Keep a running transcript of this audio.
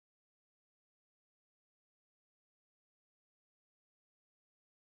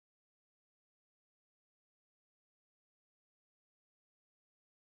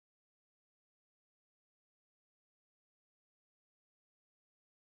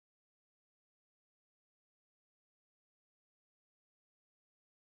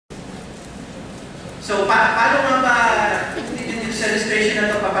So, paano nga ba, dito sa illustration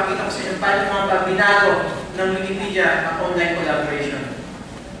na ito, papakita ko sa inyo, paano nga ba binago ng Wikipedia ang online collaboration.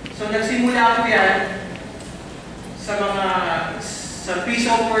 So, nagsimula ko yan sa free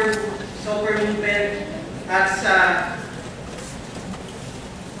software movement at sa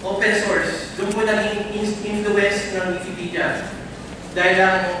open source. Doon po naging influence ng Wikipedia. Dahil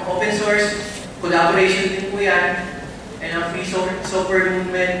ang open source, collaboration din po yan, and ang free software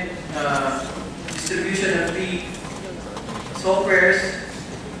movement, distribution of free softwares,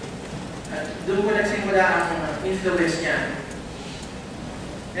 at doon po nagsimula ang influence niya.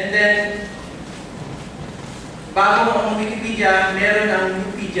 And then, bago ang Wikipedia, meron ang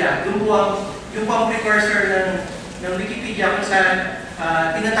Wikipedia. Doon po yung precursor ng Wikipedia kung saan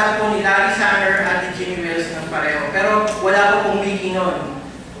tinatag po ni Larry Sanger at ni Jimmy Wales ng pareho. Pero wala po pong wiki noon.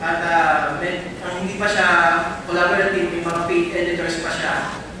 At hindi pa siya collaborative, may mga paid editors pa siya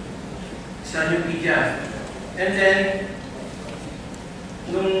sa Wikipedia. And then,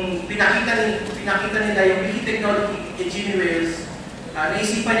 nung pinakita nila yung wiki technology ni Jimmy Wales,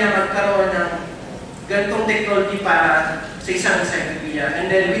 naisipan niya magkaroon ng ganitong technology para sa isang encyclopedia. And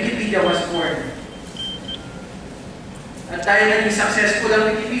then, Wikipedia was born. At dahil naging successful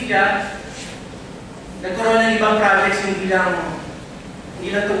ang Wikipedia, nagkaroon ng ibang projects hindi lang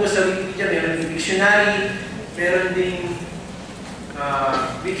tungkol sa Wikipedia. Meron din dictionary, meron din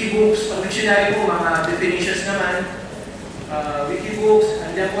wikibooks. Ang dictionary po, mga definitions naman. Wikibooks,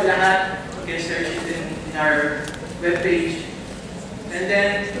 andyan po lahat. You can search it in our webpage. And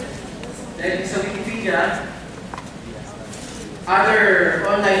then, dahil sa Wikipedia, other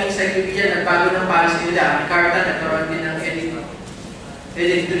online encyclopedia nagbago ng policy nila. Ang Carta nagkaroon din ng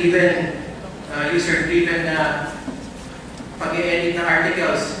edit-driven, user-driven na pag-edit ng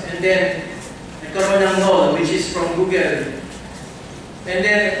articles. And then, nagkaroon ng null, which is from Google. And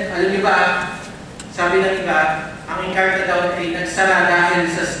then, alam niyo ba, sabi ng iba, ang Encarta daw ay nagsara dahil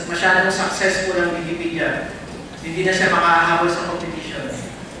sa masyadong successful ang Wikipedia. Hindi na siya makahabol sa competition.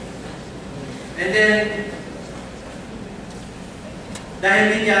 And then, dahil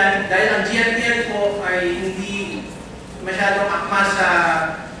din yan, dahil ang GLPL po ay hindi masyadong akma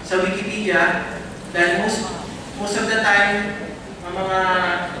sa Wikipedia, dahil most of the time,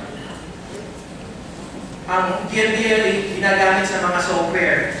 ang GLPL ay ginagamit sa mga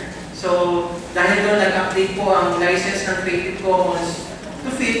software. So, dahil doon nag-update po ang license ng Creative Commons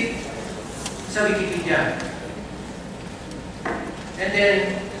to fit sa Wikipedia. And then,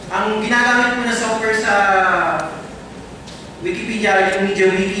 ang ginagamit po na software sa Wikipedia ay yung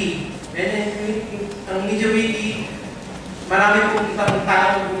MediaWiki. And then, ang MediaWiki, marami pong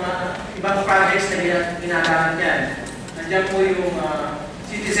ibang projects na ginagamit yan. Nandiyan po yung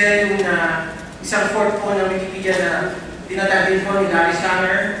Citizen, yung isang fork po ng Wikipedia na tinatagin po ni Larry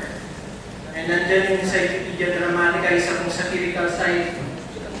Sanger. And nandiyan yung Encyclopedia Dramatica, isa pong satirical site.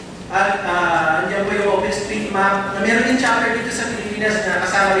 At nandiyan po yung OpenStreetMap, na meron din chapter dito sa Pilipinas na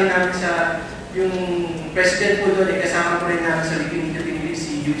kasama rin namin sa yung president po doon, kasama po rin namin sa Wikimedia Revolutionizes,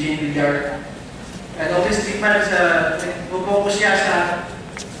 si Eugene Villar. At OpenStreetMap, nag-focus siya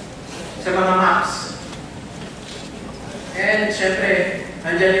sa mga maps. And syempre,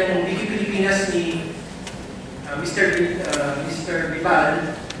 nandiyan yung Wiki Pilipinas ni Mr.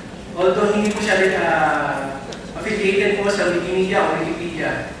 Vival. Although hindi po siya rin affiliated po sa Wikimedia o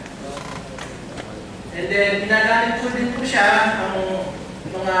Wikipedia. And then, ginagamit po din po siya ang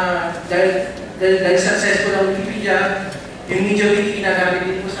mga, dahil successful ang Wikipedia, yung MediaWiki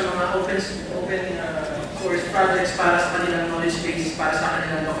ginagamit din po sa mga open source projects para sa kanilang knowledge base, para sa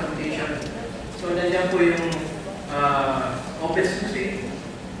kanilang documentation. So, nandiyan po yung OpenSUSE,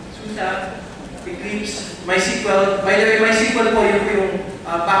 SUSE, Eclipse, MySQL. By the way, MySQL po yung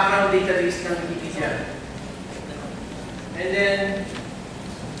background database ng Wikipedia. And then,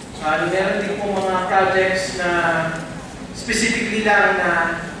 meron din po mga projects na specifically lang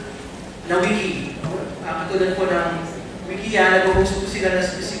na wiki. Katulad po ng Wikia, nag-host po sila ng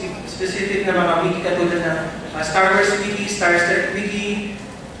specific na mga wiki katulad ng Star Wars Wiki, Star Trek Wiki,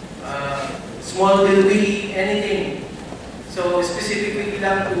 Smallville Wiki, anything. So, specific wiki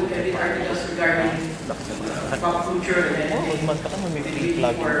lang to edit articles regarding pop culture and anything.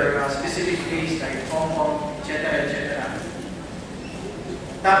 For specific days like Hong Kong, etc.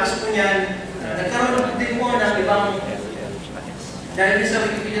 Tapos po niyan, nagkaroon din po ng ibang, dahil sa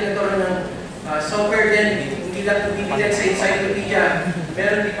Wikipedia nagkaroon ng software din, hindi lang tumitigil sa encyclopedia.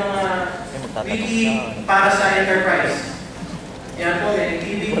 Meron din mga wiki para sa enterprise. Yan po, may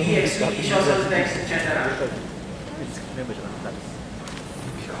DBE, XWiki, social text, etc.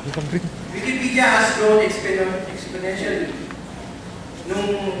 Wikipedia has grown exponentially.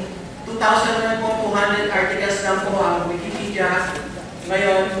 Nung 2001 po, 200 articles lang po ang Wikipedia.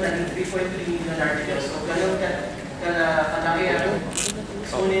 Ngayon, naging 3.3 million articles. So, ganun kalaki ang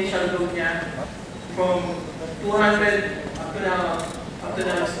exponential growth niya. From 200 up to now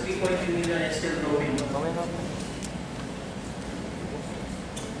 3.3 million and still growing.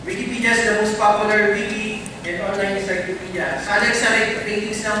 Wikipedia is the most popular wiki and online encyclopedia. Sa Alexa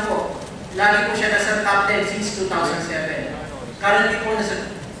ratings lang po, lagi po siya nasa top 10 since 2007. Currently po,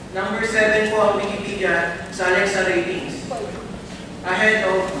 nasa number 7 po ang Wikipedia sa Alexa ratings. Ahead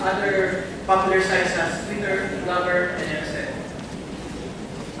of other popular sites as Twitter, Blogger, and MSN.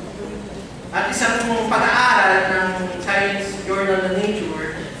 At isang pag-aaral ng science journal na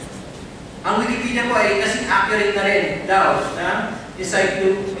Nature, ang Wikipedia po ay kasing accurate na rin daw na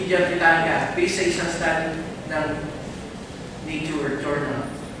Encyclopedia Britannica based sa isang study ng Nature journal.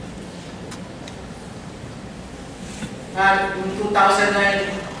 At noong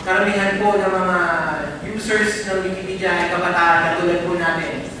 2009, karamihan po ng mga users ng Wikipedia ay kabataan katulad po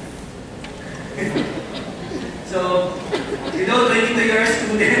natin. So, below 22 years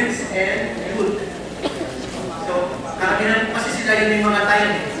students and youth. So, karamihan po kasi sila yung may mga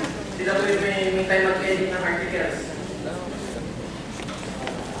time. Sila po yung may time mag-edit ng articles.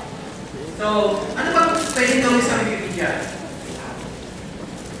 So, ano ba pwede gawin sa Wikipedia?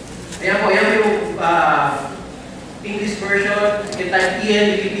 Ayan po, ayan po yung English version. You can type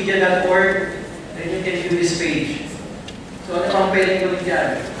wikipedia.org and you can view this page. So, ano bang pwede gawin dyan?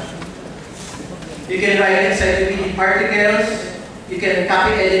 You can write encyclopedic articles. You can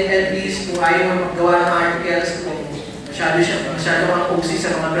copy, edit entries kung ayaw mo maggawa ng articles. Kung masyado kang posy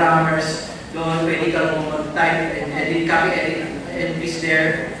sa mga grammars, doon pwede kang mag-type and edit, copy, edit entries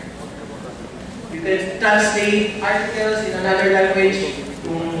there. You can translate articles in another language.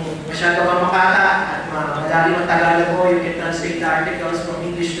 Kung masyado kang makata at malalim ang Tagalog mo, you can translate the articles from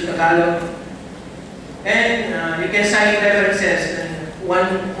English to Tagalog. And you can cite references.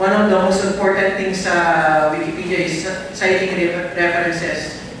 One of the most important things sa Wikipedia is citing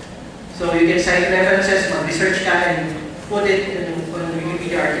references. So you can cite references, mag-research ka, and put it on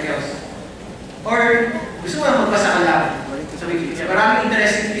Wikipedia articles. Or gusto mo magbasa ka lang sa Wikipedia. Maraming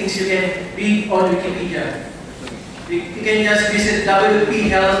interesting things you can read on Wikipedia. You can just visit WP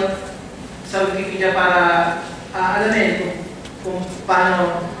Health sa Wikipedia para alamin kung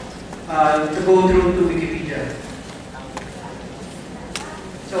paano to go through to Wikipedia.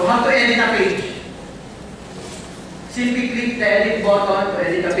 So, how to edit a page? Simply click the edit button to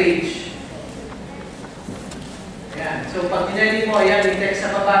edit a page. Ayan. So, pag in-edit mo, ayan, yung text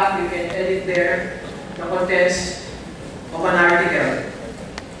sa baba, you can edit there the contents of an article.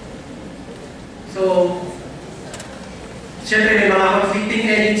 So, siyempre may mga conflicting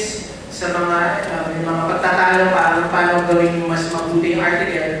edits sa may mga pagtatalo paano gawin yung mas mabuting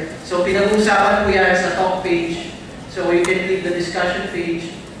article. So, pinag-uusapan ko yan sa top page. So, you can click the discussion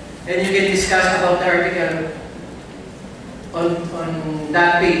page. And you can discuss about the article on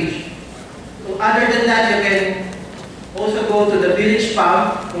that page. So other than that, you can also go to the village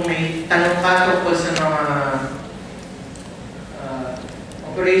pub kung may tanong ka tungkol sa mga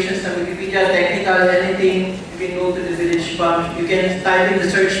operations ng Wikipedia, technical, anything, you can go to the village pub. You can type in the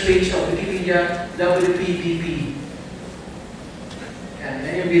search page of Wikipedia, WPBP. Yan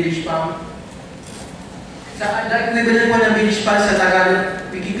yung village pub. Sa equivalent po ng village pub sa Tagalog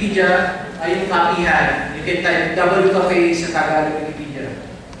Wikipedia ay yung kapihan. You can type WCafe sa Tagalog Wikipedia.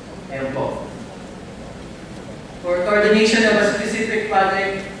 Ayan po. For coordination of a specific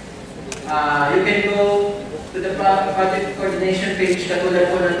project, you can go to the project coordination page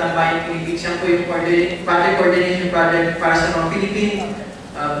katulad po ng Tambayan Philippines. Yan po yung project coordination project para sa mga Philippine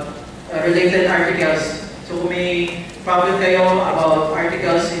related articles. So kung may problem kayo about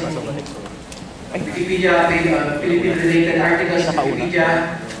articles in Wikipedia, Philippine related articles in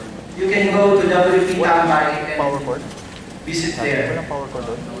Wikipedia, you can go to WP Tambay and visit there.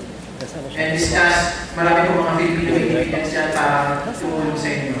 And discuss, marami po mga Filipino Wikipedians dyan para tumulong sa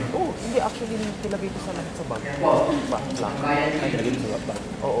inyo. Oo, hindi actually nilagay ko sa lahat sa bag. Yan po, ang bayan Philippines.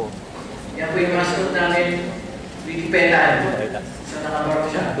 Oo. Yan po yung mascot namin, Wikipedia. So nakabarok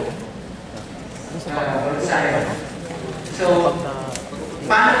siya. So,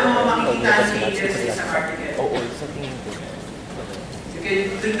 paano mo makikita ang changes sa isang article? Oo, sa tingin ko. You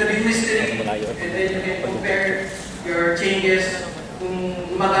can click the view history and then you can compare your changes kung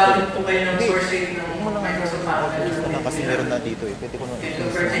gumagamit po kayo ng sourcing ng Microsoft Access. Kasi meron na dito eh. Pwede ko na and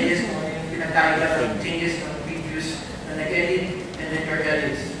compare changes kung yung pinagkaiba ng changes ng videos na nag-edit and then your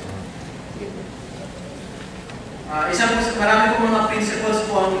edits. Marami po mga principles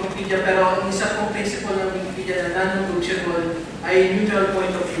po ang Wikipedia, pero ang isa pong principle ng Wikipedia na non-negotiable ay neutral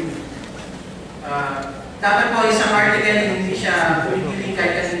point of view. Dapat po isang article hindi siya pumipili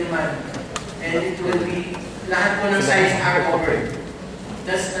kahit kanino man. And it will be, lahat po ng sites are covered.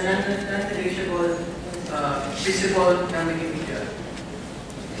 That's a non-negotiable principle ng Wikipedia.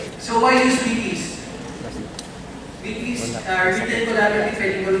 So why use wikis? Wikis are written collaborative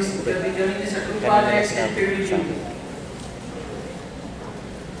pedagogies gamitin sa group projects and peer review.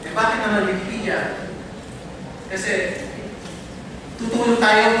 Eh bakit naman Wikipedia? Kasi tutulong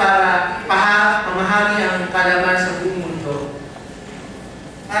tayo para pamahagi ang kalaman sa buong mundo.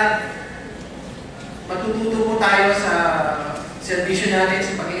 At matututo po tayo sa servisyo natin,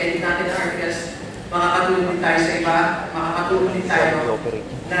 sa pag-i-edit natin ng articles. Makakatulong din tayo sa iba, makakatulong din tayo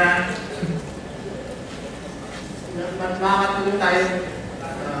na makakatulong tayo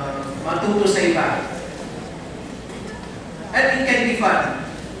matuto sa iba. At it can be fun.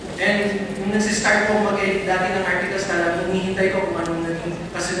 And nung nagsistart po mag-edit dati ng articles, talagang hinihintay ko kung anong naging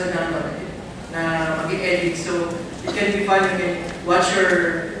kasunod na mag-edit. So it can be fun. You can watch your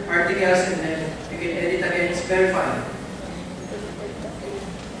articles and then you can edit again. It's very fun.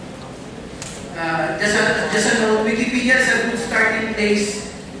 Just a note, Wikipedia is a good starting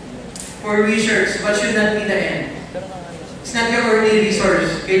place for research, but should not be the end. It's not your only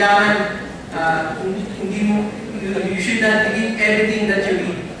resource. Kailangan, you should not read everything that you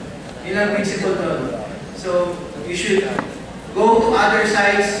read. Yun ang principle doon. So, you should go to other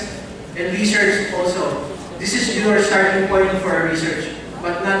sites and research also. This is your starting point for research,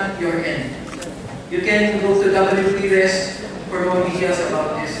 but not your end. You can go to WPRES for more details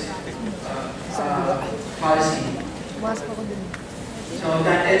about this policy. So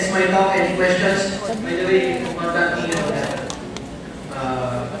that ends my talk. Any questions? By the way, you can contact me on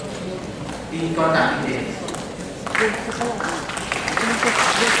the contact details. Any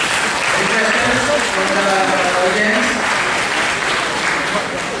questions from the audience?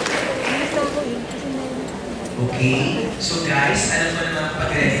 Okay. So guys, alam mo naman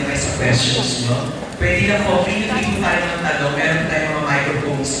pag-ready na kayo sa questions nyo. Pwede na coffee, hindi tayo ng tanong. Meron tayong mga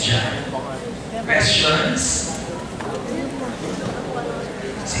microphones dyan. Questions?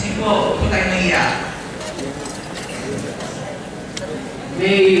 Sige po, kung tayo naiyak.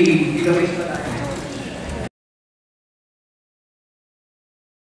 May gigawin